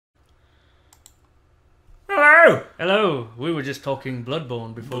Oh, hello. We were just talking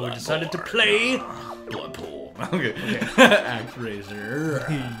Bloodborne before we decided to play Bloodborne. Okay. ActRaiser.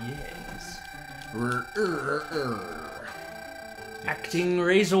 Yes.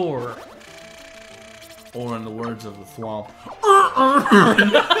 ActRaiser. Or in the words of the Thwomp.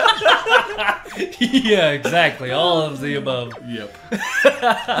 Yeah, exactly. All of the above. Yep.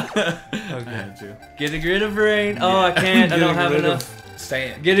 Okay. Getting rid of rain. Oh, I can't. I don't have enough.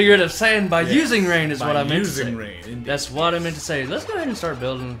 Sand. Getting rid of sand by using rain is what I meant to say. Using rain. Indeed. That's what I meant to say. Let's go ahead and start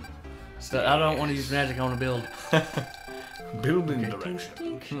building stuff. I don't want to use magic on a build. Building Okay. direction.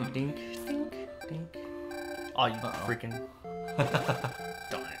 Dink, dink, dink, dink, dink. Oh, you freaking.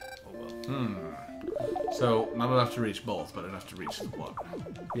 Darn it. Oh well. So, not enough to reach both, but enough to reach the one.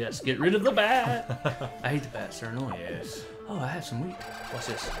 Yes, get rid of the bat. I hate the bats, they're annoying. Yes. Oh, I have some wheat. What's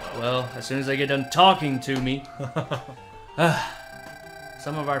this? Well, as soon as they get done talking to me.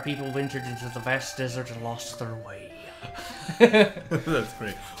 Some of our people ventured into the vast desert and lost their way. That's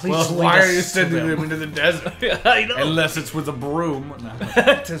great. Please well, lead why us are you to sending them. them into the desert? I know. Unless it's with a broom. No.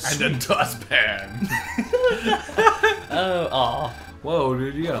 To And a dustpan. Oh, aw. Whoa,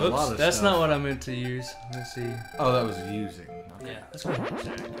 dude, you got a lot of That's stuff. not what I meant to use. Let's see. Oh, that was using. Yeah, that's what I was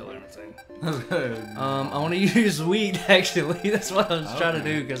trying to kill everything. Okay. I want to use wheat, actually. That's what I was trying to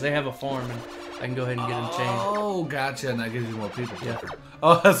do, because they have a farm, and I can go ahead and get them chained. Oh, gotcha, and that gives you more people. Yeah.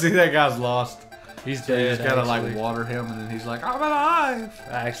 Oh, see, that guy's lost. He's So you dead, just gotta, actually. like, water him, and then he's like, I'm alive!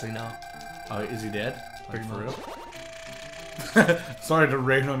 Actually, no. Oh, is he dead? Pretty For much. real? Sorry to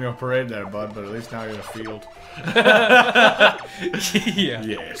rain on your parade there, bud, but at least now you're in a field. Yeah.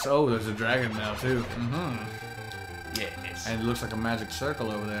 Yes. Oh, there's a dragon now, too. Yes. And it looks like a magic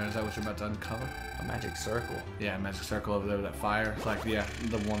circle over there. Is that what you're about to uncover? A magic circle. Yeah, magic circle over there with that fire. It's like, yeah,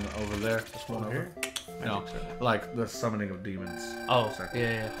 the one over there. This one over here? No, like the summoning of demons. Oh, Circle.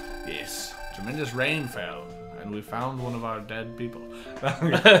 yeah. Yes. Tremendous rain fell, and we found one of our dead people.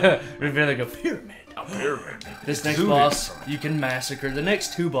 We'd be like a pyramid. A pyramid. This next Two boss, bits. you can massacre. The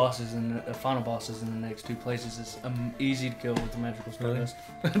next two bosses and the final bosses in the next two places is easy to kill with the magical stardust.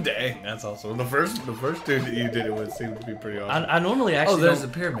 Dang, that's awesome. The first dude that you did it with seemed to be pretty awesome. I normally actually Oh, there's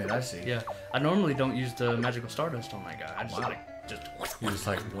don't, the pyramid. I see. yeah. I normally don't use the magical stardust on that guy. I just Wow. just You just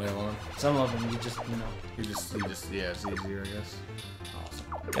like wail on him. some of them you just You just yeah, it's easier, I guess. Awesome.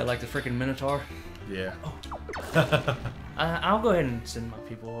 yeah, like the freaking Minotaur. Yeah. I'll go ahead and send my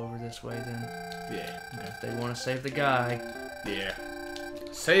people over this way then. Yeah. If they want to save the guy, Yeah.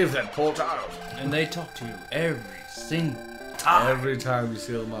 Save that poor child. and they talk to you every single time. Every time you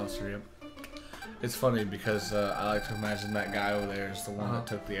see a monster, yep. It's funny because I like to imagine that guy over there is the one that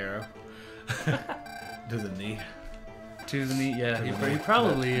took the arrow to the knee. To the knee, yeah. To He, the he knee.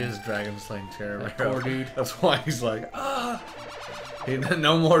 probably That- is. the dragon slaying cherub That arrow. poor dude. That's why he's like, ah.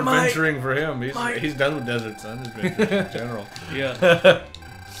 No more adventuring for him. He's done with Desert Sun adventures in general. Yeah.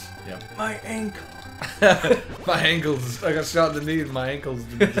 Yep. My ankle. My ankles. I got shot in the knee and my ankles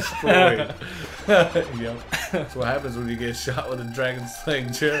destroyed. Yep. That's what happens when you get shot with a dragon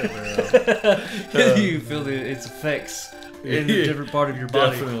slaying cherub arrow. You feel its effects in a different part of your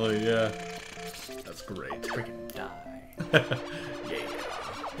body. Definitely, yeah. That's great. Freaking die. Yeah.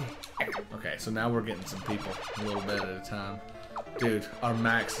 Okay, so now we're getting some people a little bit at a time. Dude, our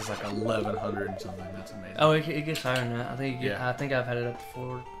max is like 1,100 and something. That's amazing. Oh, it gets higher than that. I think. Yeah. I think I've had it up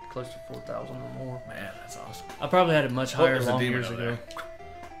to close to 4,000 or more. Man, that's awesome. I probably had it much higher there's a long demon years over ago. there.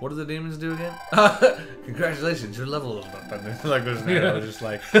 What do the demons do again? Congratulations, your level is up. Like there's an arrow just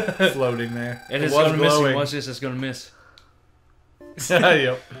like floating there. And It it's was gonna miss you. glowing. Watch this. It's gonna miss.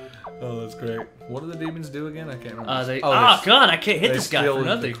 Yep. Oh, that's great. What do the demons do again? I can't remember. They. Oh, Oh God! I can't hit they this guy steal for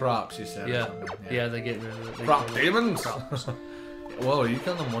the nothing. crops, you said. or Yeah. something. Yeah. They get rid of it. They Crop kill it. demons. Whoa, you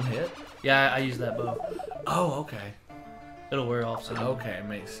killed them one hit? Yeah, I use that bow. Oh, okay. It'll wear off soon. Okay, it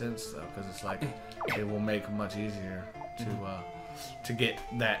makes sense though, because it's like it will make it much easier to get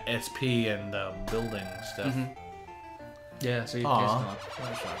that SP and building stuff. Yeah. So you Aw.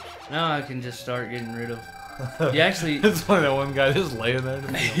 just now I can just start getting rid of. You actually. It's funny that one guy just laying there.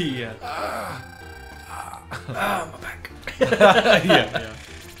 Yeah. My back. Yeah.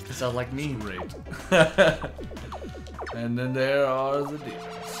 It sounds like me. Great. And then there are the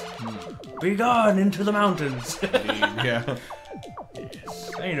demons. Be gone into the mountains. Yeah.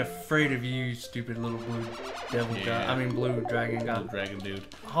 I ain't afraid of you, stupid little blue devil guy. I mean, blue dragon guy. Little dragon dude.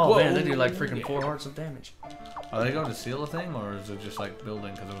 Oh Whoa. man, they do like freaking 4 hearts of damage. Are they going to seal a thing, or is it just like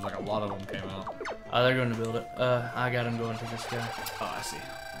building? Because there was like a lot of them came out. Oh, they're going to build it. I got him going to this guy. Oh, I see.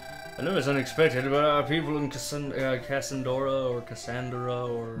 I know it's unexpected, but our people in Cassandra or Cassandra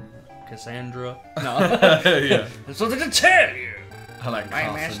or Cassandra. No. Yeah. There's something to tell you. I like My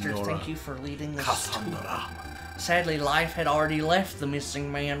masters Cassandra. thank you for leading us Cassandra. Sadly, life had already left the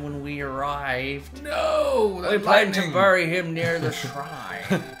missing man when we arrived. No! We planned to bury him near the shrine.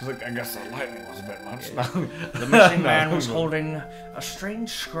 It's like, I guess the lightning was a bit much. The missing man was holding a strange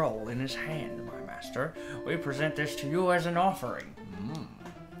scroll in his hand, my master. We present this to you as an offering.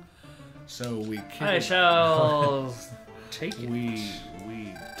 So we killed... I shall take it. We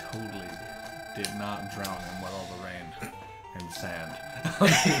totally did not drown him with all the rain and sand.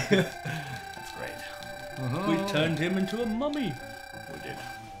 That's great. We turned him into a mummy. We did.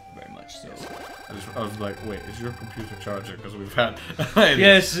 Very much so. I was like, wait, is your computer charging? Because we've had...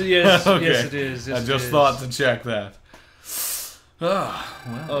 Yes, Okay. yes, it is. Yes, I just thought to check that. Ah,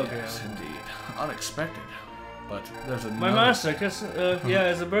 well, Okay. yes, indeed. Unexpected. But there's a My master, yeah,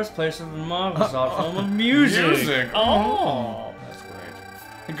 is the birthplace of a marvelous art form of music. Music. Oh. That's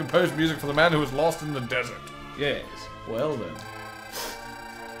great. He composed music for the man who was lost in the desert. Yes. Well then.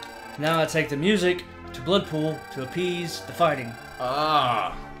 Now I take the music to Bloodpool to appease the fighting.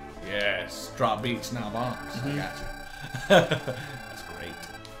 Ah, yes. Drop beats, now bombs. I gotcha. That's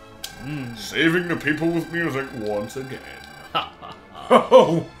great. Saving the people with music once again.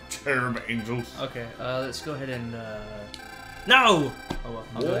 Oh, cherub angels. Okay, let's go ahead and, No! Oh well,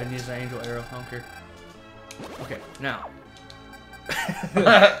 I'll go ahead and use the angel arrow. I don't care. Okay, now.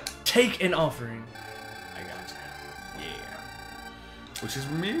 Take an offering. I gotcha. Yeah. Which is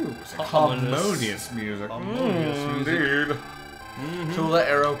music. Harmonious music. Harmonious music. Indeed. So will that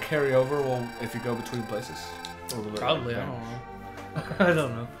arrow carry over if you go between places? Or will it Probably, I like, don't know. I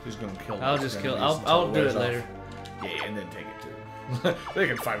don't know. Who's gonna kill I'll those just kill. enemies until I'll it do wears it off? later. Yeah, and then take it too. They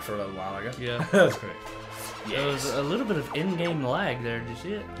can fight for a little while, I guess. Yeah. That's great. There was a little bit of in-game lag there. Did you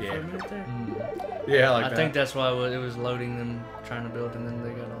see it? Yeah. For a minute there? Yeah, like I that. think that's why it was loading them, trying to build, and then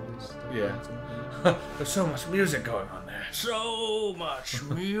they got all these. Yeah. There's so much music going on there. So much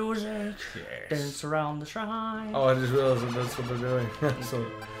music. Yes. Dance around the shrine. Oh, I just realized that that's what they're doing. So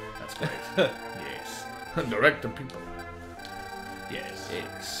That's great. yes. Direct the people. Yes.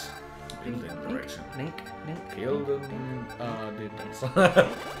 Yes. Building direction. Link. Killed did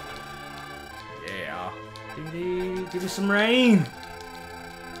Yeah. Give me some rain.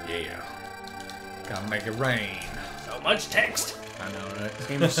 Yeah. Gotta make it rain. So much text. I know, right? This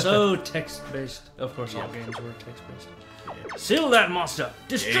game is so text-based. Of course, all games were text-based. Seal that monster.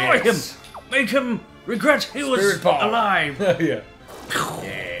 Destroy him. Make him regret he was Spirit ball. alive. Yeah.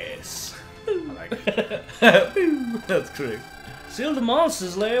 Yes. I like it. That's great. Seal the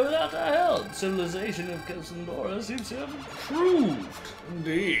monster's lair without our help. Civilization of Cassandra seems to have improved.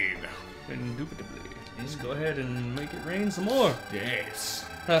 Indeed. Indubitably. Let's go ahead and make it rain some more. Yes.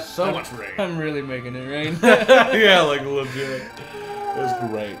 So much rain. I'm really making it rain. Yeah, like legit. That's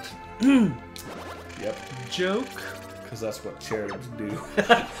great. Yep. Joke. Because that's what cherubs do.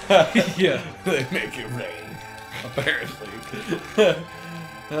 Yeah. They make it rain. Apparently.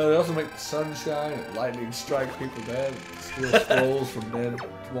 They also make the sun shine and lightning strike people dead. Steal scrolls from dead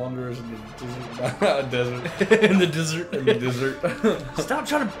wanderers in the desert. In the desert. In the desert. Stop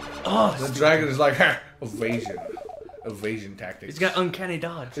trying to. Oh, The dragon is like, ha, evasion. Evasion tactics. he's got uncanny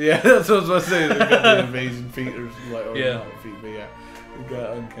dodge. Yeah, that's what I was about to say. They've got the evasion feet or like, or Yeah. not feet, but yeah. They've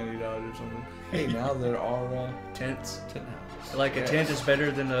got uncanny dodge or something. Hey, now there are Tents. tent houses. Like a tent is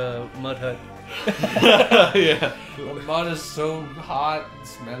better than a mud hut. Yeah. The mud is so hot and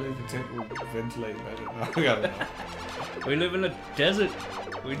smelly, the tent will ventilate better. No, I don't know. We live in a desert.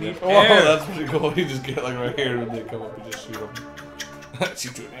 We need Oh, air. that's pretty cool. You just get like right here and they come up and just shoot them.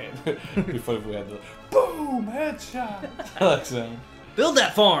 Shoot you in the head. It'd be funny if we had the boom headshot. I like sound. Build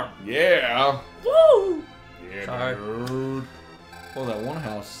that farm. Yeah. Woo! Yeah, Sorry. dude. Well, that one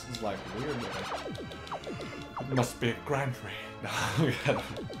house is like weird. It must be a granary. No, we got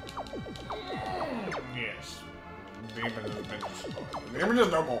yes. Demon has been destroyed. The demon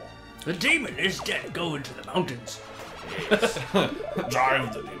is no more. The demon is dead. Go into the mountains. Yes.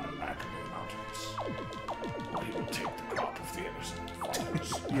 Drive the demon back into the mountains. Or he will take the crop of the innocent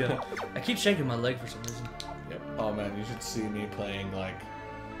farmers. Yeah. I keep shaking my leg for some reason. Yep. Oh man, you should see me playing like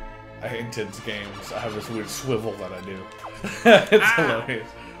intense games. I have this weird swivel that I do. It's hilarious.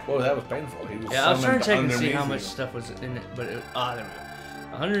 Whoa, that was painful. He was Yeah, I was trying to check and see underneath how much you. stuff was in it, but it, there we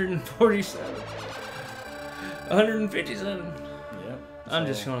go. 147. 157. Yep. I'm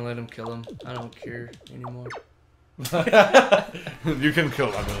just gonna let him kill him. I don't care anymore. You can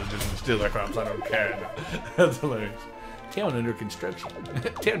kill my villagers and steal their crops. I don't care. That's hilarious. Town under construction.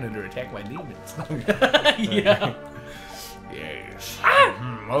 Town under attack by demons. Yeah. Yes.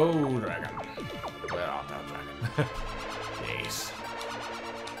 Oh, dragon. Well, no dragon. Yes.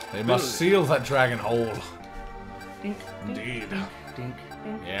 They must seal that dragon hole. Dink, Indeed. dink,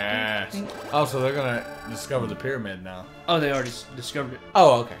 Yes. Oh, so they're gonna discover the pyramid now. Oh, they already discovered it.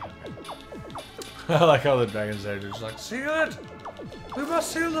 Oh, okay. I like how the dragons there just like, seal it! We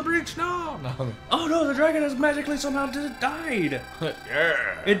must seal the breach now! No. Oh no, the dragon has magically somehow died!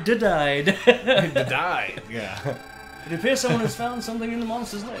 Yeah! It died. It died! Yeah. It appears someone has found something in the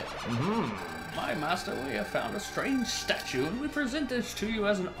monster's lair. Mm-hmm. My master, we have found a strange statue, and we present this to you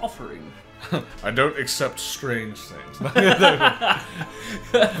as an offering. I don't accept strange things.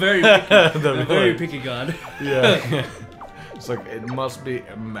 Very picky. A very picky god. Yeah. It's like, it must be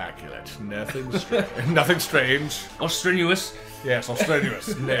immaculate. Nothing strange. Nothing strange. Or strenuous. Yes, or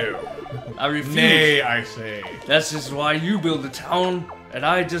strenuous. No. I refuse. Nay, I say. That's just why you build the town, and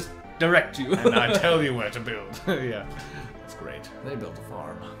I just direct you. And I tell you where to build. Yeah. That's great. They built a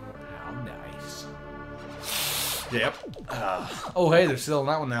farm. How nice. Yep. Oh, hey, they're still on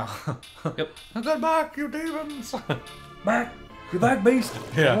that one now. Yep. Get back, you demons! Back! You're back, beast!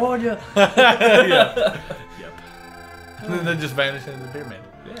 Yeah. I warned you! Yeah. Yep. And then they just vanish into the pyramid.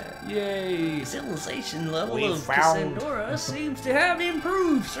 Yeah. Yay! Civilization level We of found- Cassandra seems to have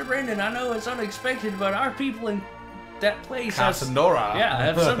improved, Sir Brendan. I know it's unexpected, but our people in that place Cassandra. Yeah, I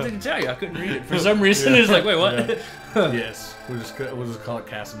have something to tell you. I couldn't read it. For some reason, it's like, wait, what? Yeah. Yes. We'll just call it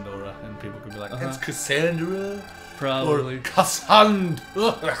Cassandra, and people could be like, it's Cassandra? Probably. Or Cassandra.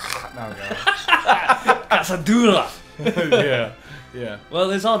 No, God. Cassandra! Yeah. Yeah.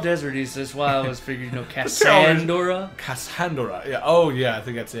 Well, it's all deserty, so that's why I was figuring, Cassandra. Cassandra. Yeah. Oh, yeah. I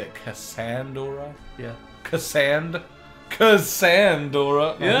think that's it. Cassandra. Yeah. Cassandra.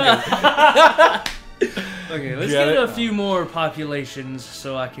 Yeah. Okay, let's Get get it? a few more populations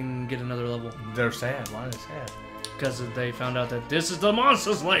so I can get another level. They're sad. Why are they sad? Because they found out that this is the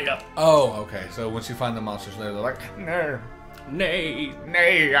monster's lair. Oh, okay. So once you find the monsters lair, they're like, no. Nay.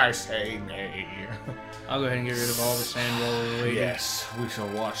 Nay, I say nay. I'll go ahead and get rid of all the sand while we're waiting. Yes, we shall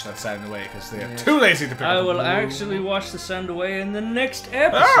watch that sand away because they are too lazy to pick up. I will the actually watch the sand away in the next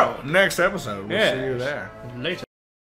episode. Oh, next episode. We'll see you there. Later.